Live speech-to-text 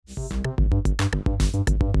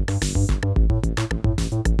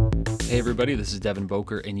Hey everybody, this is Devin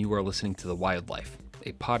Boker, and you are listening to The Wildlife,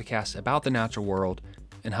 a podcast about the natural world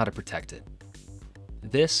and how to protect it.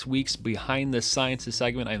 This week's Behind the Sciences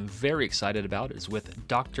segment I'm very excited about is with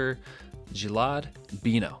Dr. Gilad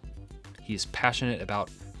Bino. He is passionate about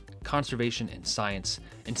conservation and science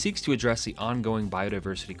and seeks to address the ongoing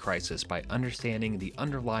biodiversity crisis by understanding the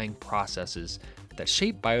underlying processes that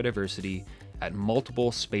shape biodiversity at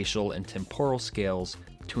multiple spatial and temporal scales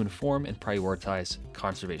to inform and prioritize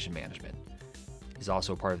conservation management. He's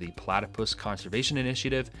also part of the Platypus Conservation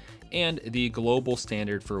Initiative and the Global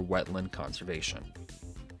Standard for Wetland Conservation.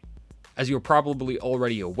 As you're probably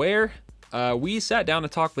already aware, we sat down to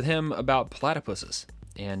talk with him about platypuses,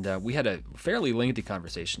 and we had a fairly lengthy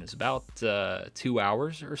conversation. It's about 2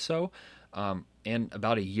 hours or so, and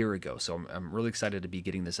about a year ago. So I'm really excited to be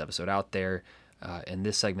getting this episode out there, and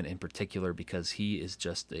this segment in particular, because he is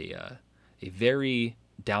just a very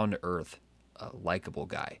down-to-earth, likable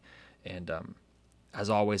guy. And as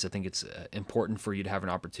always, I think it's important for you to have an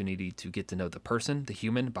opportunity to get to know the person, the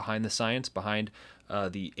human behind the science, behind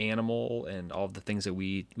the animal, and all of the things that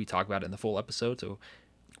we talk about in the full episode. So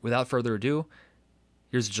without further ado,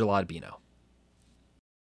 here's Gilad Bino.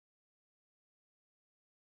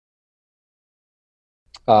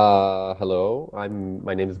 Hello,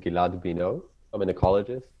 my name is Gilad Bino. I'm an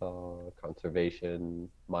ecologist,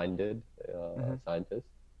 conservation-minded scientist.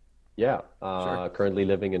 Yeah, Sure. currently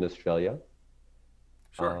living in Australia.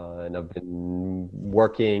 Sure. And I've been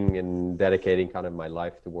working and dedicating kind of my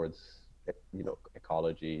life towards,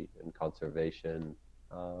 ecology and conservation.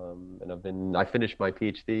 And I finished my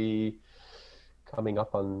PhD coming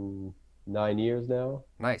up on 9 years now,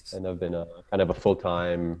 Nice. and I've been kind of a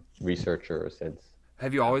full-time researcher since.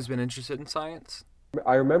 Have you always been interested in science?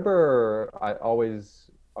 I remember I was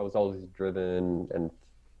always driven and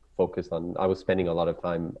focused on, I was spending a lot of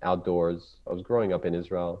time outdoors. I was growing up in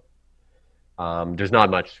Israel. There's not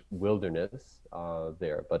much wilderness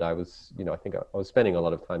there, but I think I was spending a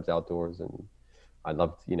lot of times outdoors, and I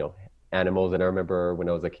loved, animals. And I remember when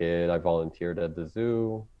I was a kid, I volunteered at the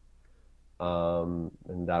zoo. And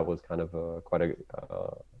that was kind of a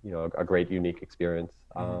great, unique experience.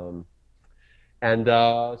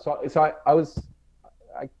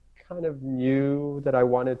 I kind of knew that I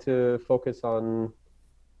wanted to focus on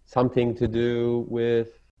something to do with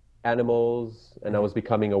animals, and I was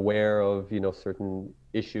becoming aware of, certain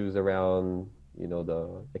issues around,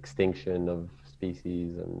 the extinction of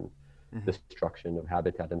species and destruction of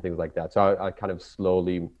habitat and things like that. So I kind of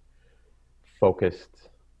slowly focused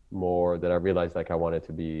more, that I realized I wanted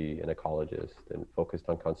to be an ecologist and focused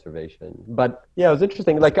on conservation. But yeah, it was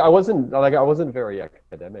interesting. I wasn't very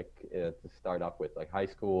academic to start off with. Like high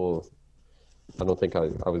school, I don't think I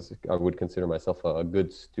would consider myself a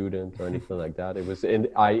good student or anything like that. It was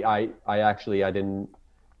I didn't,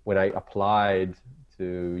 when I applied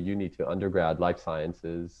to uni, to undergrad life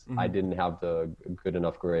sciences, I didn't have the good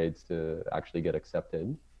enough grades to actually get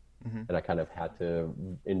accepted. And I kind of had to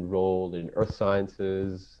enroll in earth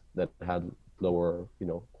sciences that had lower,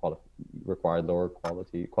 required lower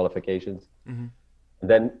quality qualifications. And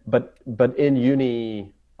then, but in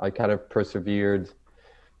uni, I kind of persevered,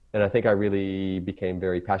 and I think I really became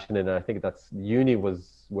very passionate. And I think uni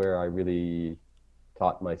was where I really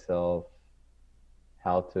taught myself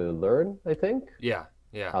how to learn, I think. Yeah.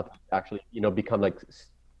 How to actually, become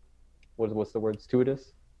what's the word?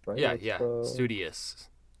 Studious, right? Studious.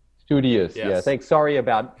 Studious. Yes. Yeah. Thanks. Sorry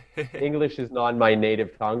about English is not my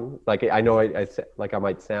native tongue. I know I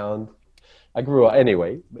might sound. I grew up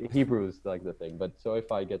anyway. Hebrew is like the thing. But so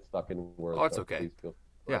if I get stuck in words, Oh, it's okay. Please feel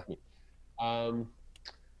free to correct me.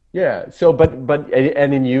 Yeah. So, but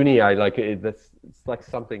in uni, I like it. It's like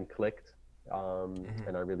something clicked,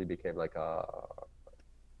 and I really became like a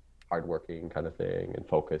hardworking kind of thing, and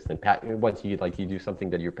focused. And once you do something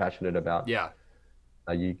that you're passionate about. Yeah.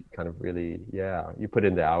 You kind of really, you put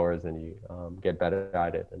in the hours, and you get better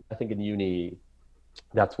at it. And I think in uni,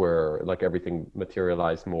 that's where everything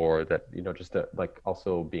materialized more. That just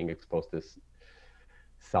also being exposed to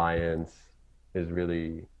science is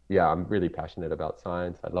really, I'm really passionate about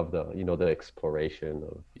science. I love the exploration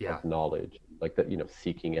of knowledge,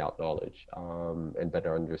 seeking out knowledge, and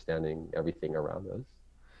better understanding everything around us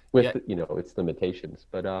with its limitations.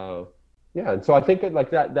 But and so I think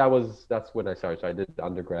that's when I started. So I did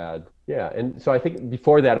undergrad. Yeah. And so I think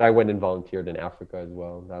before that, I went and volunteered in Africa as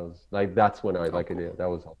well. That was that's when I it. That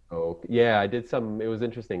was also, I did some, it was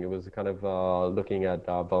interesting. It was kind of looking at,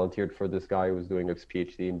 volunteered for this guy who was doing his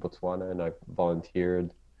PhD in Botswana, and I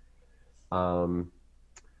volunteered.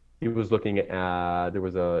 He was looking at, there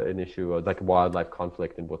was an issue of wildlife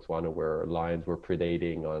conflict in Botswana where lions were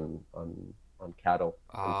predating on cattle.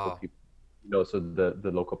 And so so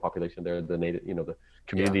the local population there, the native, the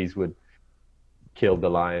Yeah. communities would kill the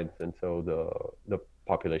lions, and so the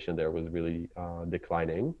population there was really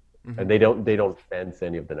declining. Hmm. And they don't fence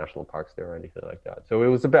any of the national parks there or anything like that. So it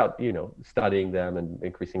was about studying them and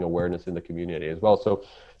increasing awareness in the community as well. So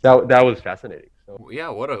that was fascinating. So Yeah,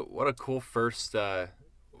 what a cool first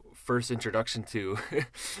introduction to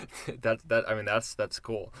that. I mean, that's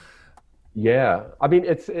cool. yeah, I mean,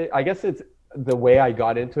 I guess it's the way I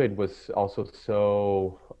got into it was also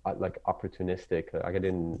so like opportunistic. I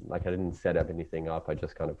didn't set up anything up. I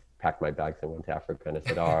just kind of packed my bags and went to Africa, and I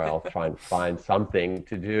said, all right, I'll try and find something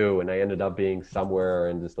to do. And I ended up being somewhere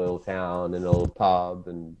in this little town, in a little pub,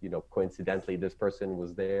 and coincidentally, this person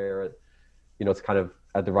was there. It's kind of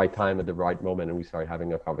at the right time, at the right moment, and we started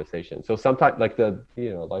having a conversation. So sometimes, like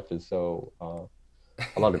life is so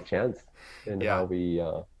a lot of chance in Yeah.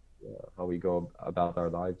 how we go about our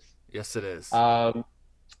lives. Yes, it is. Um,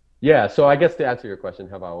 yeah, so I guess to answer your question,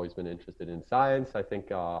 have I always been interested in science? I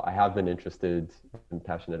think I have been interested and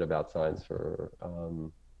passionate about science for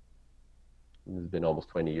it's been almost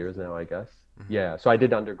 20 years now, I guess. Hmm. Yeah, so I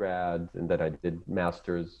did undergrad and then I did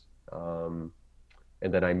masters,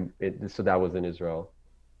 and then so that was in Israel,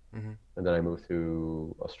 Hmm. and then I moved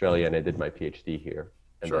to Australia and I did my PhD here,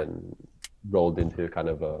 and Sure. then rolled into kind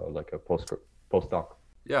of like a postdoc.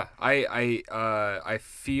 Yeah, I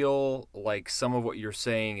feel like some of what you're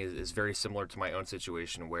saying is very similar to my own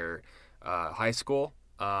situation where high school.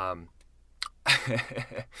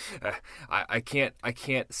 I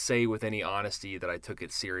can't say with any honesty that I took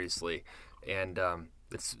it seriously, and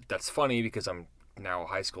that's funny because I'm now a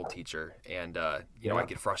high school teacher, and I Yeah.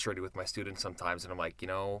 get frustrated with my students sometimes, and I'm like,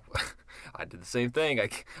 I did the same thing.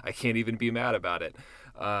 I can't even be mad about it.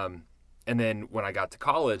 And then when I got to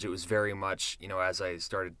college, it was very much, as I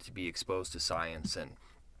started to be exposed to science and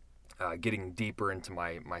getting deeper into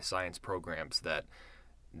my science programs, that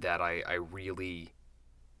I really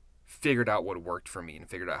figured out what worked for me and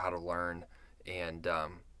figured out how to learn, and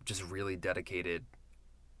just really dedicated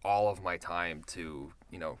all of my time to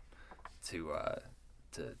to uh,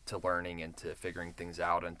 to learning and to figuring things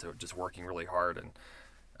out and to just working really hard, and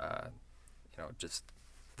uh, just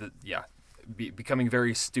yeah, becoming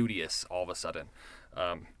very studious all of a sudden.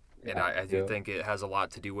 Um, and Yeah. I do Yeah. think it has a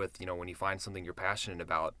lot to do with when you find something you're passionate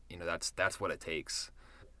about, that's what it takes.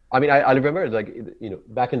 I mean, I remember like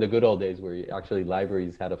back in the good old days where actually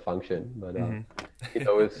libraries had a function, but Hmm.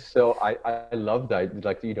 it's so I love that,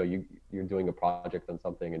 like you're doing a project on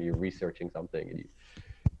something and you're researching something and you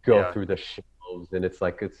go Yeah, through the shelves and it's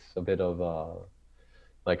a bit of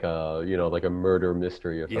like a murder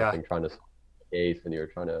mystery or yeah, something, trying to solve a case and you're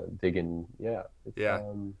trying to dig in. Yeah, yeah,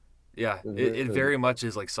 yeah. it was It really very much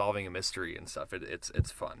is like solving a mystery and stuff.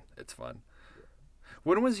 It's fun. It's fun.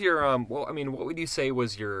 When was your well, I mean, what would you say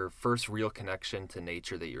was your first real connection to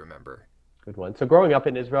nature that you remember? good one. So growing up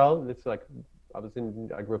in Israel, it's like I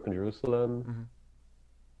grew up in Jerusalem. Hmm.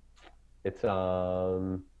 It's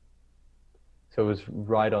So it was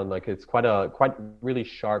right on, like it's quite really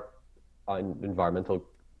sharp environmental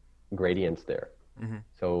gradients there. Hmm.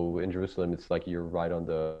 So in Jerusalem, it's like you're right on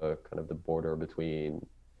the kind of the border between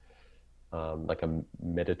like a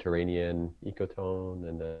Mediterranean ecotone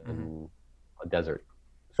and Hmm. then a desert.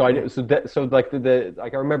 So I Hmm. so that so like the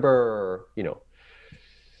like I remember,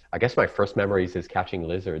 I guess my first memories is catching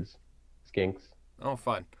lizards, skinks. Oh,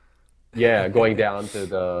 fun. Yeah, going down to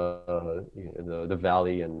the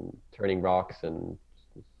valley and turning rocks and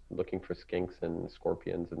looking for skinks and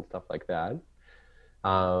scorpions and stuff like that.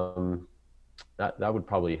 Um, that would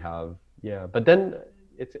probably have, yeah. But then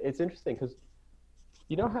it's interesting because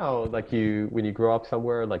you know how like when you grow up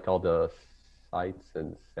somewhere, like all the sights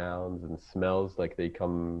and sounds and smells, like they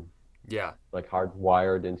come Yeah, like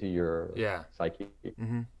hardwired into your yeah. psyche.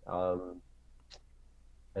 Hmm. Um,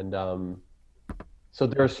 and So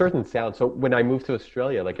there are certain sounds. So when I moved to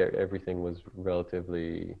Australia, like everything was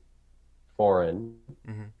relatively foreign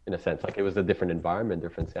Hmm. in a sense. Like it was a different environment,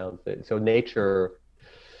 different sounds. So nature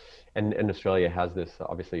and Australia has this,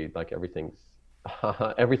 obviously, like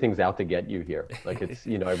everything's out to get you here. Like it's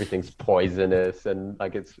everything's poisonous and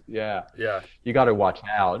like it's, yeah, Yeah, you got to watch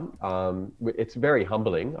out. It's very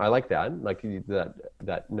humbling. I like that. Like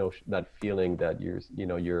that notion, that feeling that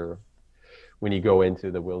you're when you go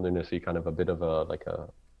into the wilderness, you're kind of a bit of a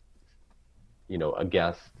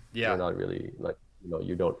guest. You're yeah. not really like,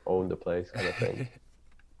 you don't own the place kind of thing.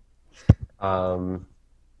 Um,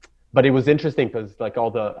 but it was interesting because like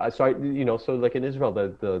all the so so like in Israel,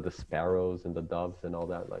 the sparrows and the doves and all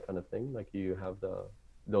that, like kind of thing, like you have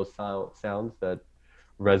those sounds that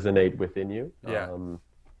resonate within you. Yeah.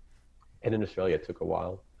 And in Australia, it took a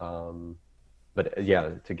while. But yeah,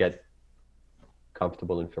 to get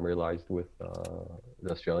comfortable and familiarized with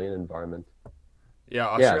the Australian environment. Yeah,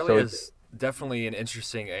 Yeah, Australia so is definitely an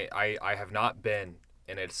interesting. I have not been,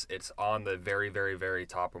 and it's on the very very very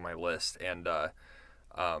top of my list. And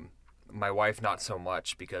um, my wife not so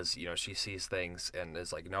much because she sees things and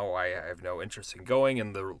is like, no, I have no interest in going.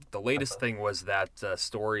 And the latest thing was that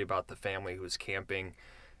story about the family who was camping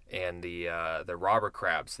and the robber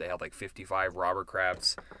crabs. They had like 55 robber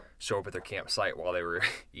crabs show up at their campsite while they were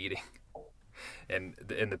eating. And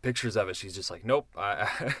in the pictures of it, she's just like, nope.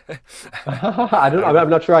 I don't. I'm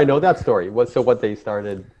not sure I know that story. What they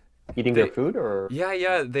started eating their They, food or yeah.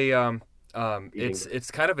 eating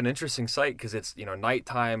It's kind of an interesting sight because it's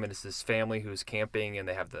nighttime and it's this family who's camping and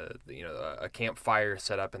they have a campfire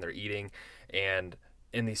set up and they're eating, and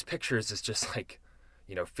in these pictures it's just like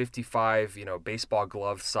 55 baseball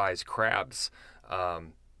glove size crabs,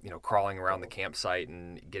 crawling around the campsite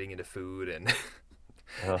and getting into food and.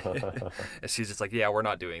 And she's just like, yeah, we're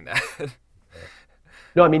not doing that.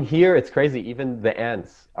 No, I mean here it's crazy. Even the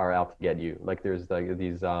ants are out to get you. Like there's like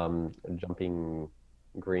these jumping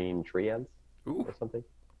green tree ants Ooh, or something,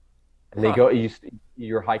 and they huh. go.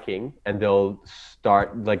 You're hiking, and they'll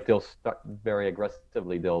start very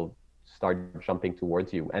aggressively. They'll start jumping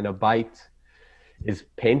towards you, and a bite is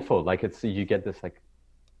painful. Like you get this like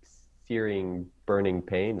searing, burning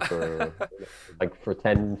pain for like for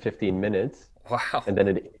 10, 15 minutes. Wow. And then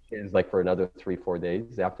it is like for another 3, 4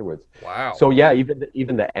 days afterwards. Wow. So yeah, even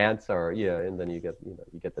the ants are and then you get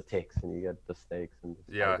the ticks and you get the snakes and the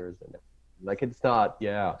Yeah. spiders and like it's not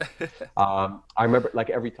I remember like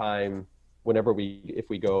every time whenever if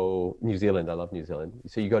we go New Zealand, I love New Zealand.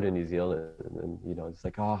 So you go to New Zealand and it's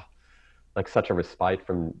like like such a respite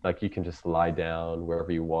from like you can just lie down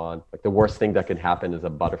wherever you want. Like the worst thing that could happen is a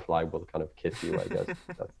butterfly will kind of kiss you. I guess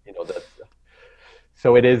that's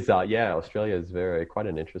so it is. Australia is quite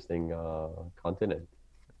an interesting continent.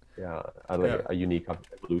 Yeah, Yeah. a unique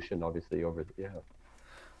evolution, obviously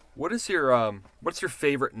What's your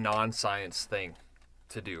favorite non-science thing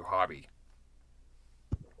to do, hobby?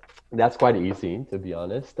 That's quite easy, to be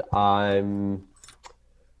honest. I'm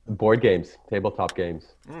board games, tabletop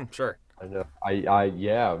games. Sure. I know.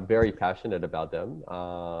 Yeah, very passionate about them.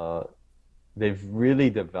 They've really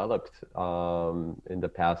developed in the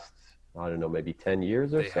past, I don't know, maybe 10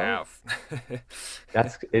 years or They so. have.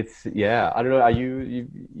 I don't know. Are you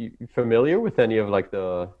familiar with any of like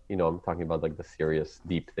I'm talking about like the serious,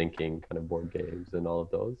 deep thinking kind of board games and all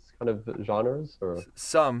of those kind of genres or?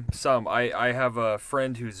 Some. I have a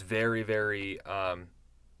friend who's very, very.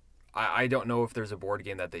 I don't know if there's a board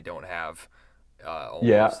game that they don't have.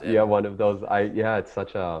 Yeah, Almost, yeah, one of those. It's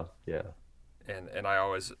such a, yeah. and I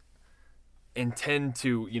always intend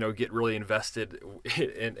to get really invested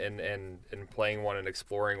in playing one and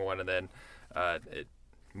exploring one, and then it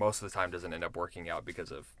most of the time doesn't end up working out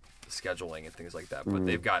because of scheduling and things like that. But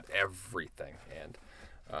they've got everything, and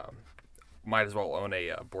might as well own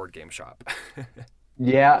a board game shop.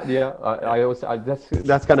 Yeah, yeah.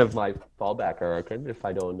 That's kind of my fallback, or if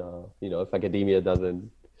I don't, if academia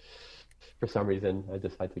doesn't, for some reason, I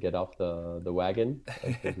decide to get off the wagon.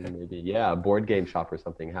 I think maybe a board game shop or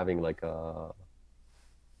something, having like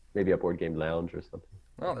maybe a board game lounge or something.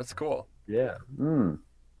 Oh, that's cool. Yeah.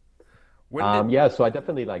 When did Yeah. So I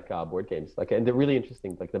definitely like board games, like, and they're really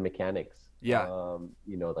interesting, like the mechanics. Yeah.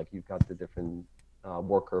 Like you've got the different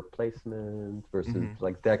worker placement versus hmm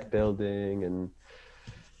like deck building and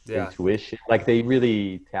Yeah. intuition. Like they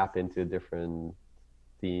really tap into different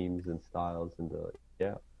themes and styles, and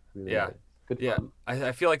really Yeah. nice. Good Yeah, fun.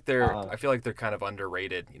 I feel like they're Uh, I feel like they're kind of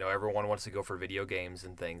underrated. Everyone wants to go for video games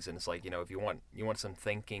and things, and it's like if you want some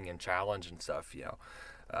thinking and challenge and stuff,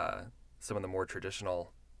 some of the more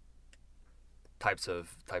traditional types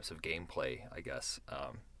of gameplay, I guess,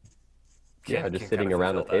 yeah, can just kind sitting of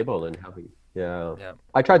around the fulfill that. table and having. Yeah, Yeah.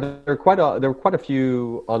 I tried. There are quite a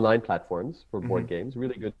few online platforms for hmm board games,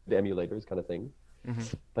 really good emulators, kind of thing.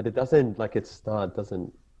 hmm But it doesn't like it's not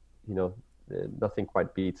doesn't you know nothing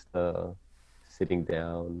quite beats the sitting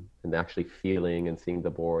down and actually feeling and seeing the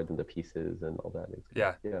board and the pieces and all that. It's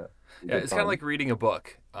Yeah. yeah, Yeah, good it's kind of fun. like reading a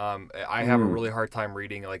book. I have a Mm, really hard time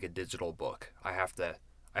reading like a digital book. I have to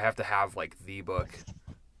have like the book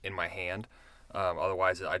in my hand.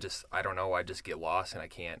 Otherwise, I don't know. I just get lost and I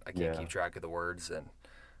can't yeah. keep track of the words and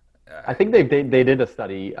I uh, think they did a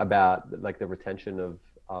study about like the retention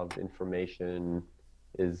of information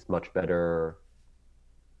is much better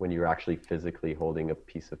when you're actually physically holding a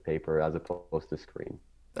piece of paper as opposed to screen.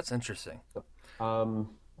 that's interesting. So,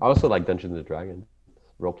 I also like Dungeons and Dragons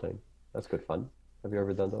role playing. That's good fun. Have you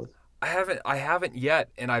ever done those? I haven't yet,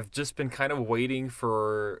 and I've just been kind of waiting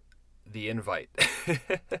for the invite.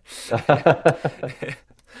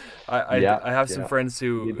 Yeah, I have some yeah. friends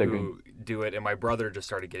Need the good. who do it, and my brother just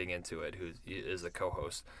started getting into it, who is a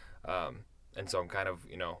co-host. And so I'm kind of,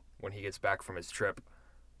 when he gets back from his trip,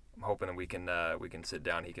 I'm hoping that we can sit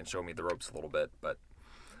down. He can show me the ropes a little bit, but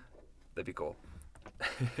that'd be cool.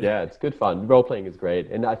 Yeah, it's good fun. Role playing is great,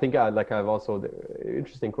 and I think like I've also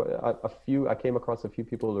interesting a few. I came across a few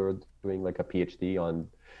people who are doing like a PhD on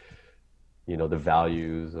the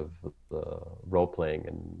values of the role playing,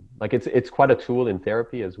 and like it's quite a tool in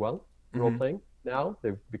therapy as well. Role Hmm. playing now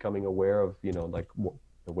they're becoming aware of like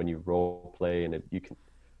when you role play and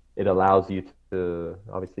it allows you to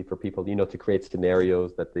obviously for people to create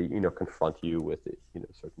scenarios that they confront you with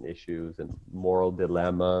certain issues and moral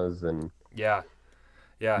dilemmas and Yeah,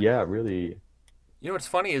 yeah. yeah really What's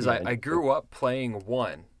funny is yeah I interesting. grew up playing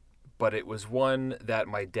one, but it was one that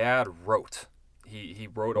my dad wrote. He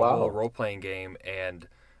wrote a whole Wow. role playing game and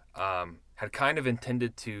had kind of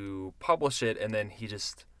intended to publish it, and then he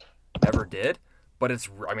just never did. But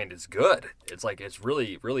I mean, it's good. It's like it's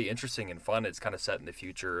really really interesting and fun. It's kind of set in the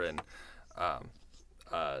future, um,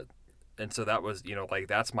 uh, and so that was like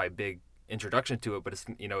that's my big introduction to it. But it's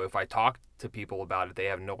if I talk to people about it, they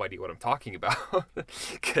have no idea what I'm talking about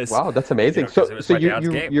because Wow, that's amazing. because So it was so my you dad's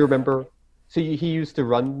you game. you remember he used to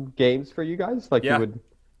run games for you guys like you Yeah, would.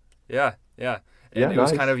 yeah, yeah. And Yeah, it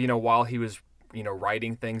was kind nice. of while he was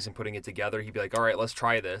writing things and putting it together, he'd be like, "All right, let's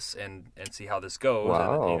try this and see how this goes." And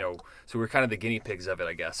Wow. so we're kind of the guinea pigs of it,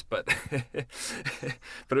 I guess. But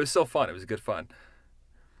but it was still fun. It was good fun.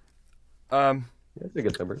 Um, That's a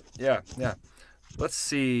good number. yeah, yeah. Let's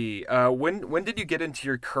see. When did you get into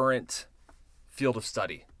your current field of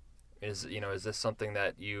study? Is this something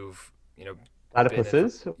that you've been in for?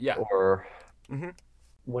 Platypuses Yeah. or Hmm.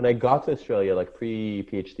 when I got to Australia, like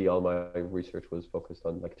pre-PhD, all my research was focused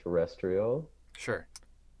on like terrestrial Sure.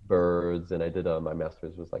 birds, and I did my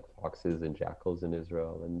master's was like foxes and jackals in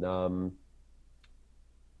Israel, and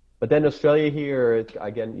but then Australia here,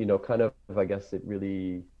 again, kind of, I guess it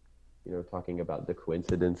really, talking about the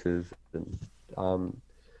coincidences, and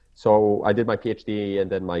so I did my PhD,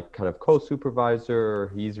 and then my kind of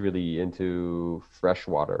co-supervisor, he's really into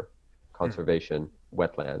freshwater Mm. conservation,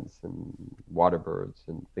 wetlands, and water birds,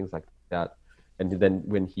 and things like that. And then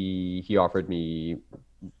when he offered me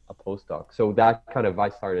a postdoc, so that kind of I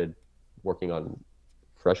started working on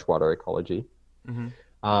freshwater ecology. Hmm.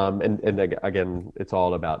 And again, it's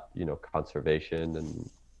all about conservation and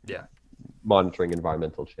Yeah. monitoring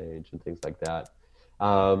environmental change and things like that.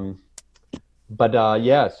 Um, but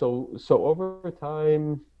yeah, so over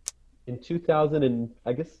time in 2000 and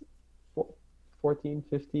I guess 14,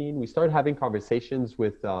 15, we started having conversations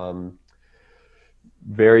with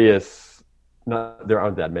various, not there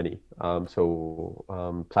aren't that many,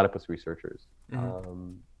 platypus researchers,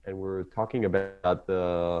 Hmm. and we're talking about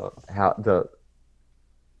the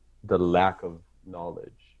lack of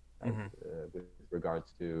knowledge, right, Hmm. with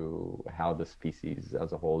regards to how the species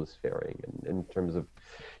as a whole is faring, and in terms of,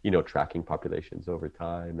 tracking populations over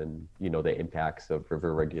time, and the impacts of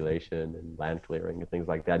river regulation and land clearing and things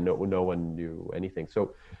like that. No one knew anything.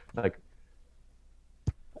 So, like,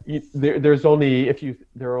 there's only if you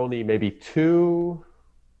there are only maybe two.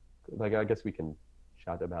 Like, I guess we can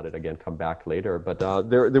chat about it again, come back later. But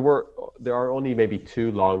there are only maybe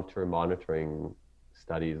two long-term monitoring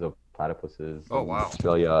studies of platypuses Oh in wow.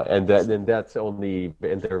 Australia, and that's only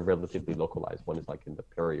and they're relatively localized. One is like in the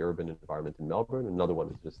peri-urban environment in Melbourne, another one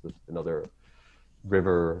is just another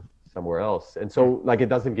river somewhere else. And Mm. so like it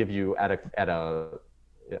doesn't give you at a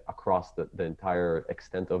across the entire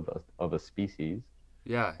extent of a species.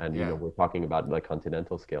 Yeah. And Yeah. we're talking about like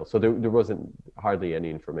continental scale, so there wasn't hardly any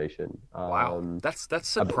information. Wow. That's About,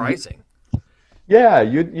 surprising. yeah,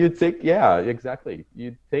 you'd think, yeah, exactly.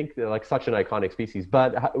 You'd think that, like, such an iconic species,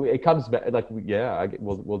 but it comes back like, yeah,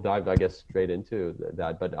 we'll dive, I guess, straight into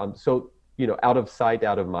that. But so out of sight,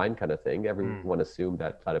 out of mind, kind of thing. Mm. Everyone assumed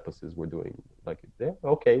that platypuses were doing like, yeah,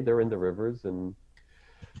 okay, they're in the rivers, and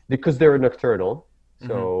because they're nocturnal, Hmm.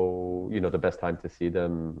 so the best time to see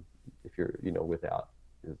them if you're without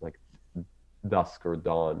is like dusk or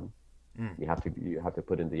dawn. Mm. You have to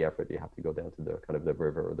put in the effort. You have to go down to the kind of the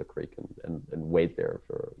river or the creek, and wait there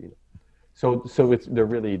for. So they're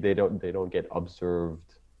really, they don't get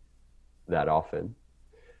observed that often.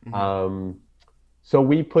 Hmm. Um, so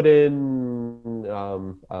we put in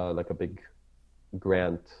like a big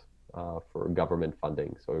grant for government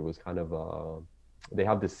funding. So it was kind of they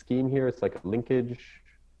have this scheme here. It's like a linkage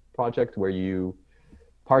project where you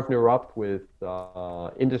partner up with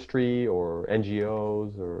industry or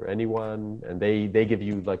NGOs or anyone, and they give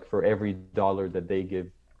you, like, for every dollar that they give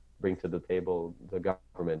bring to the table, the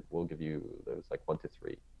government will give you, there's like 1 to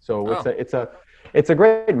 3. So Oh, it's a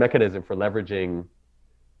great mechanism for leveraging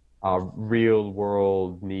real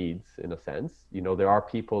world needs in a sense. There are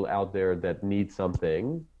people out there that need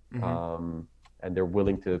something, mm-hmm. and they're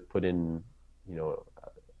willing to put in, a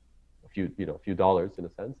few dollars in a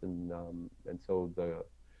sense, and so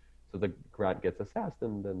the grant gets assessed,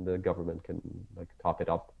 and then the government can like top it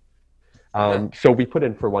up. Yeah. So we put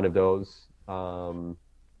in for one of those.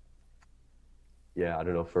 Yeah, I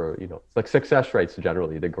don't know, it's like success rates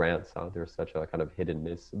generally, the grants, there's such a kind of hit and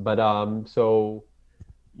miss. But so,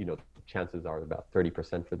 chances are about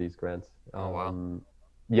 30% for these grants. Oh, wow.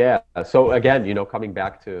 Yeah. So again, coming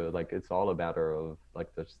back to like, it's all a matter of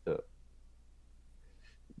like just the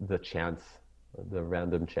chance, the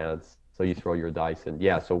random chance. So you throw your dice, and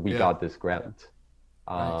yeah, so we Yeah. got this grant.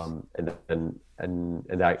 Nice. And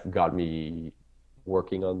that got me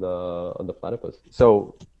working on the platypus.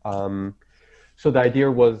 So the idea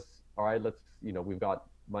was, all right, we've got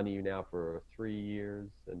money now for 3 years,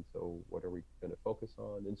 and so what are we going to focus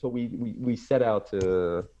on? And so we set out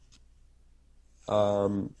to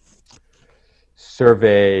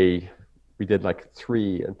survey. We did like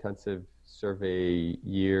 3 intensive survey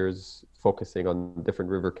years focusing on different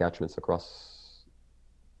river catchments across,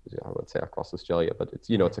 I would say across Australia, but it's,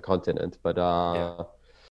 it's a continent. But Yeah.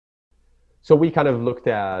 so we kind of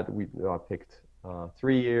picked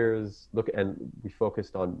 3 years, and we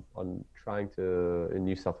focused on trying to, in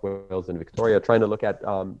New South Wales and Victoria, trying to look at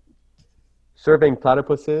surveying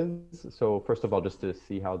platypuses. So first of all, just to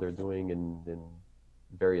see how they're doing in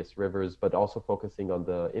various rivers, but also focusing on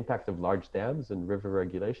the impact of large dams and river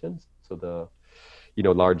regulations. So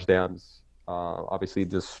large dams obviously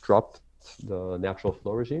disrupt the natural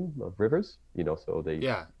flow regime of rivers, so they,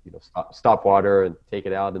 Yeah. Stop water and take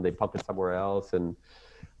it out, and they pump it somewhere else. And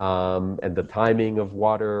the timing of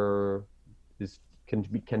water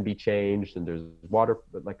can be changed, and there's water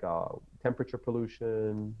like temperature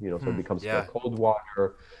pollution, so it becomes Yeah. cold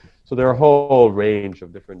water. So there are a whole range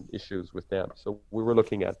of different issues with dams. So we were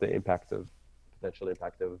looking at the potential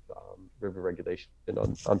impact of river regulation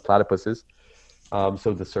on platypuses.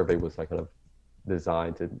 So the survey was like kind of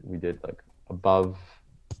designed we did like above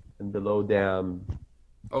and below dam,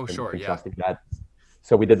 Oh, and sure. Yeah. contrasting that.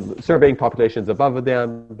 So we did surveying populations above a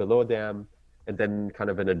dam, below a dam, and then kind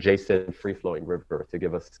of an adjacent free-flowing river to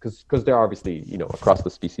give us, because there are obviously, across the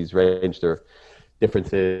species range, there are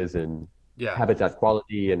differences in Yeah. habitat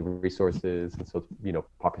quality and resources. And so,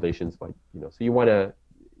 populations might, so you want to,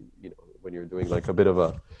 when you're doing like a bit of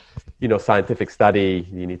a, scientific study,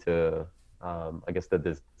 you need to, I guess the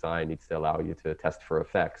design needs to allow you to test for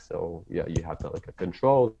effects. So yeah, you have to like a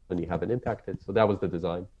control, and you haven't impacted. So that was the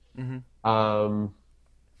design. Mm-hmm.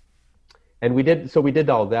 And we did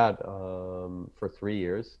all that for 3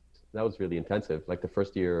 years. That was really intensive. Like the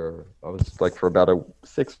first year, I was like for about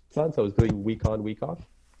 6 months, I was doing week on, week off.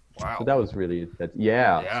 Wow. So that was really intense.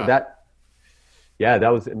 Yeah. Yeah. So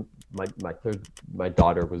that was my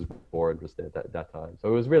daughter was born just at that time. So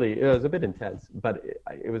it was a bit intense, but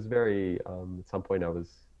it was very, at some point I was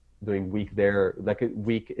doing week there, like a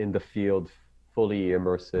week in the field, fully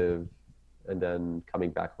immersive, and then coming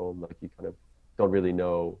back home, like you kind of don't really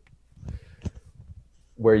know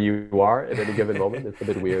where you are at any given moment. It's a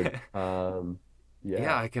bit weird.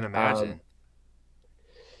 Yeah, I can imagine.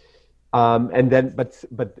 And then, but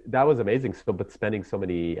that was amazing. So, but spending so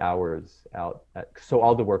many hours out so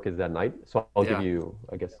all the work is at night. So I'll give you,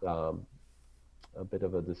 I guess, a bit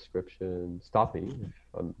of a description. Stop me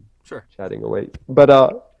if I'm Sure. chatting away. But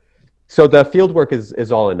so the field work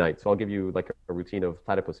is all at night. So I'll give you like a routine of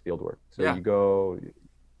platypus field work. So Yeah. you go,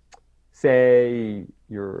 say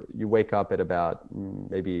you wake up at about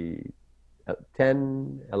maybe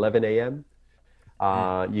 10, 11 a.m.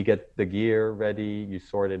 You get the gear ready, you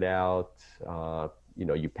sort it out,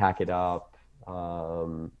 you pack it up,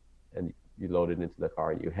 and you load it into the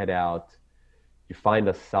car, and you head out. You find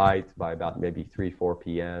a site by about maybe 3, 4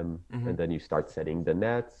 p.m., and then you start setting the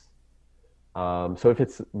nets. So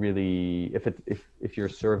if you're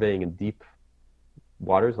surveying in deep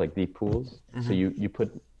waters, like deep pools, so you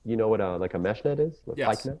put, what like a mesh net is? Like Yes.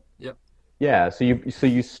 pike net? Yep. Yeah, so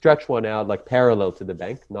you stretch one out like parallel to the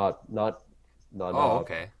bank, not Oh,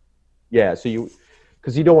 okay. yeah,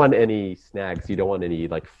 because you don't want any snags, you don't want any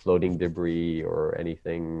like floating debris or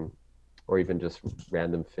anything, or even just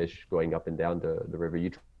random fish going up and down the river.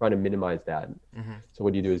 You try to minimize that. So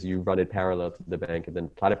what you do is you run it parallel to the bank, and then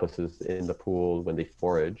platypuses in the pool, when they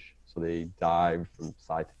forage, so they dive from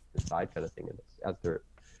side to side kind of thing. And as they're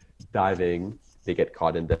diving, they get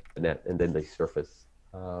caught in the net, and then they surface.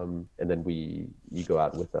 And then you go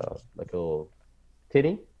out with a little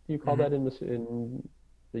tinny. You call that in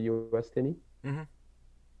the U.S. tinny? Mm-hmm.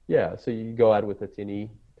 Yeah. So you go out with the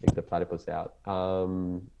tinny, take the platypus out,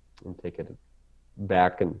 and take it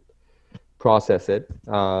back and process it.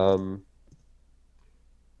 And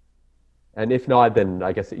if not, then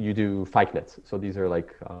I guess you do fike nets. So these are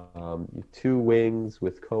like 2 wings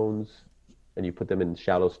with cones, and you put them in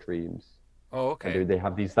shallow streams. Oh, okay. And they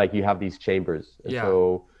have these, like, you have these chambers. And Yeah.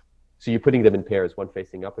 so you're putting them in pairs, one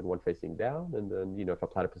facing up and one facing down. And then, if a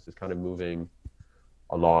platypus is kind of moving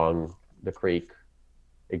along the creek,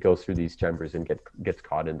 it goes through these chambers and gets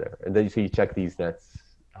caught in there. And then you check these nets,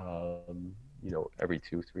 every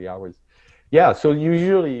 2-3 hours. Yeah. So you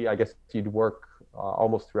usually, I guess, you'd work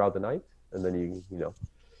almost throughout the night, and then you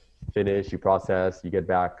finish, you process, you get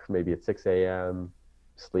back maybe at 6 a.m.,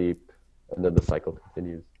 sleep, and then the cycle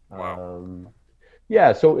continues. Wow.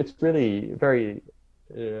 Yeah. So it's really very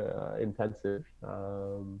intensive,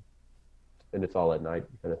 and it's all at night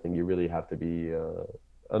kind of thing. You really have to be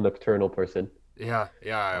a nocturnal person. Yeah,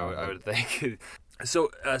 I would think.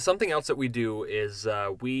 So something else that we do is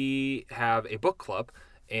we have a book club,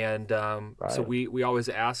 and so we always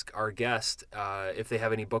ask our guest if they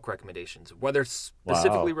have any book recommendations, whether it's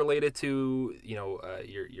specifically related to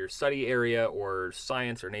your study area or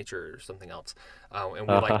science or nature or something else, and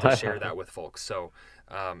we like to share that with folks. So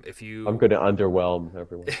I'm going to underwhelm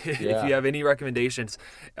everyone. If you have any recommendations,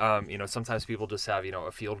 sometimes people just have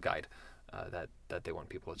a field guide that they want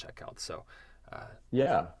people to check out. So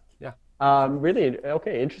yeah. Really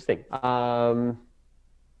okay, interesting. Because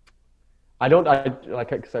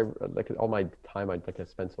all my time, I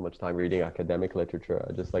spend so much time reading academic literature.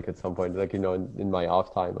 I just at some point, in my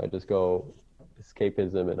off time, I just go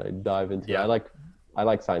escapism and I dive into. Yeah. I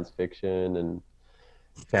like science fiction and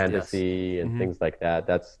fantasy and things like that.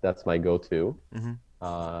 That's my go-to.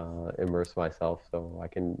 Immerse myself, so I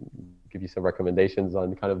can give you some recommendations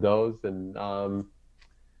on kind of those. And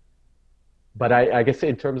but I guess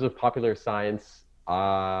in terms of popular science,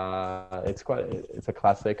 it's a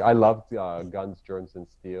classic. I loved Guns, Germs, and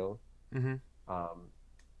Steel.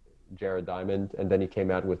 Jared Diamond, and then he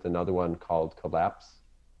came out with another one called Collapse.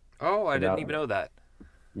 Oh, I didn't even know that.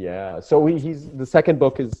 Yeah. So he's the second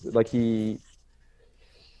book is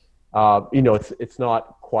it's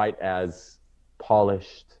not quite as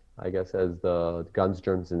polished, I guess, as the Guns,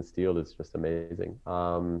 Germs, and Steel. Is just amazing.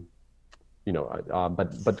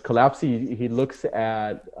 But Collapse, he looks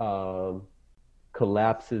at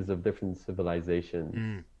collapses of different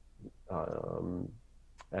civilizations,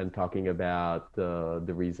 and talking about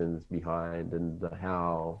the reasons behind and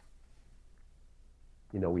how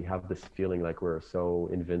we have this feeling like we're so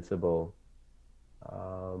invincible,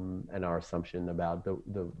 and our assumption about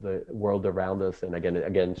the world around us, and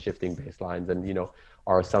again shifting baselines, and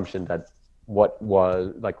our assumption that what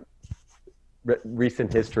was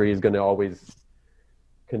recent history is going to always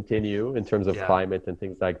continue in terms of climate and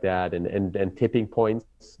things like that, and tipping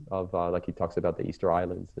points of like he talks about the Easter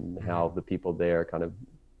Islands and how the people there kind of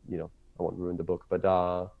I won't ruin the book, but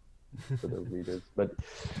for the readers, but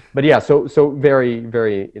yeah, so very,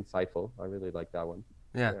 very insightful. I really like that one.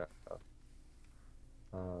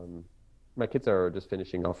 My kids are just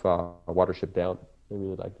finishing off Watership Down. They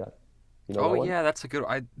really like that. That's a good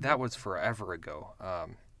one. That was forever ago.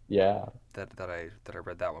 That I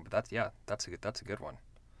read that one, but that's a good one.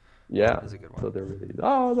 Yeah, that's a good one. So they're really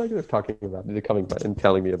they're talking about, they're coming by and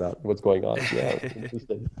telling me about what's going on. Yeah,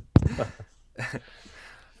 interesting.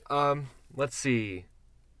 Let's see.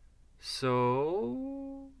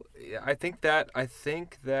 So I think that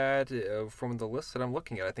from the list that I'm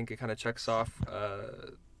looking at, I think it kind of checks off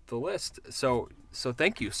the list. So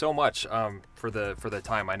thank you so much for the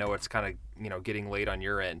time. I know it's kind of getting late on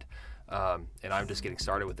your end, and I'm just getting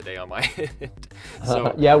started with the day on my end.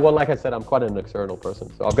 So well, like I said, I'm quite an external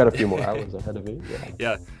person, so I've got a few more hours ahead of me.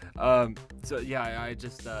 I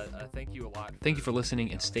just thank you a lot. Thank you for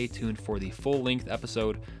listening, and stay tuned for the full-length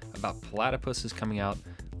episode about platypuses coming out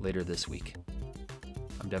later this week.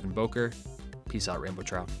 I'm Devin Boker. Peace out, Rainbow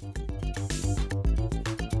Trout.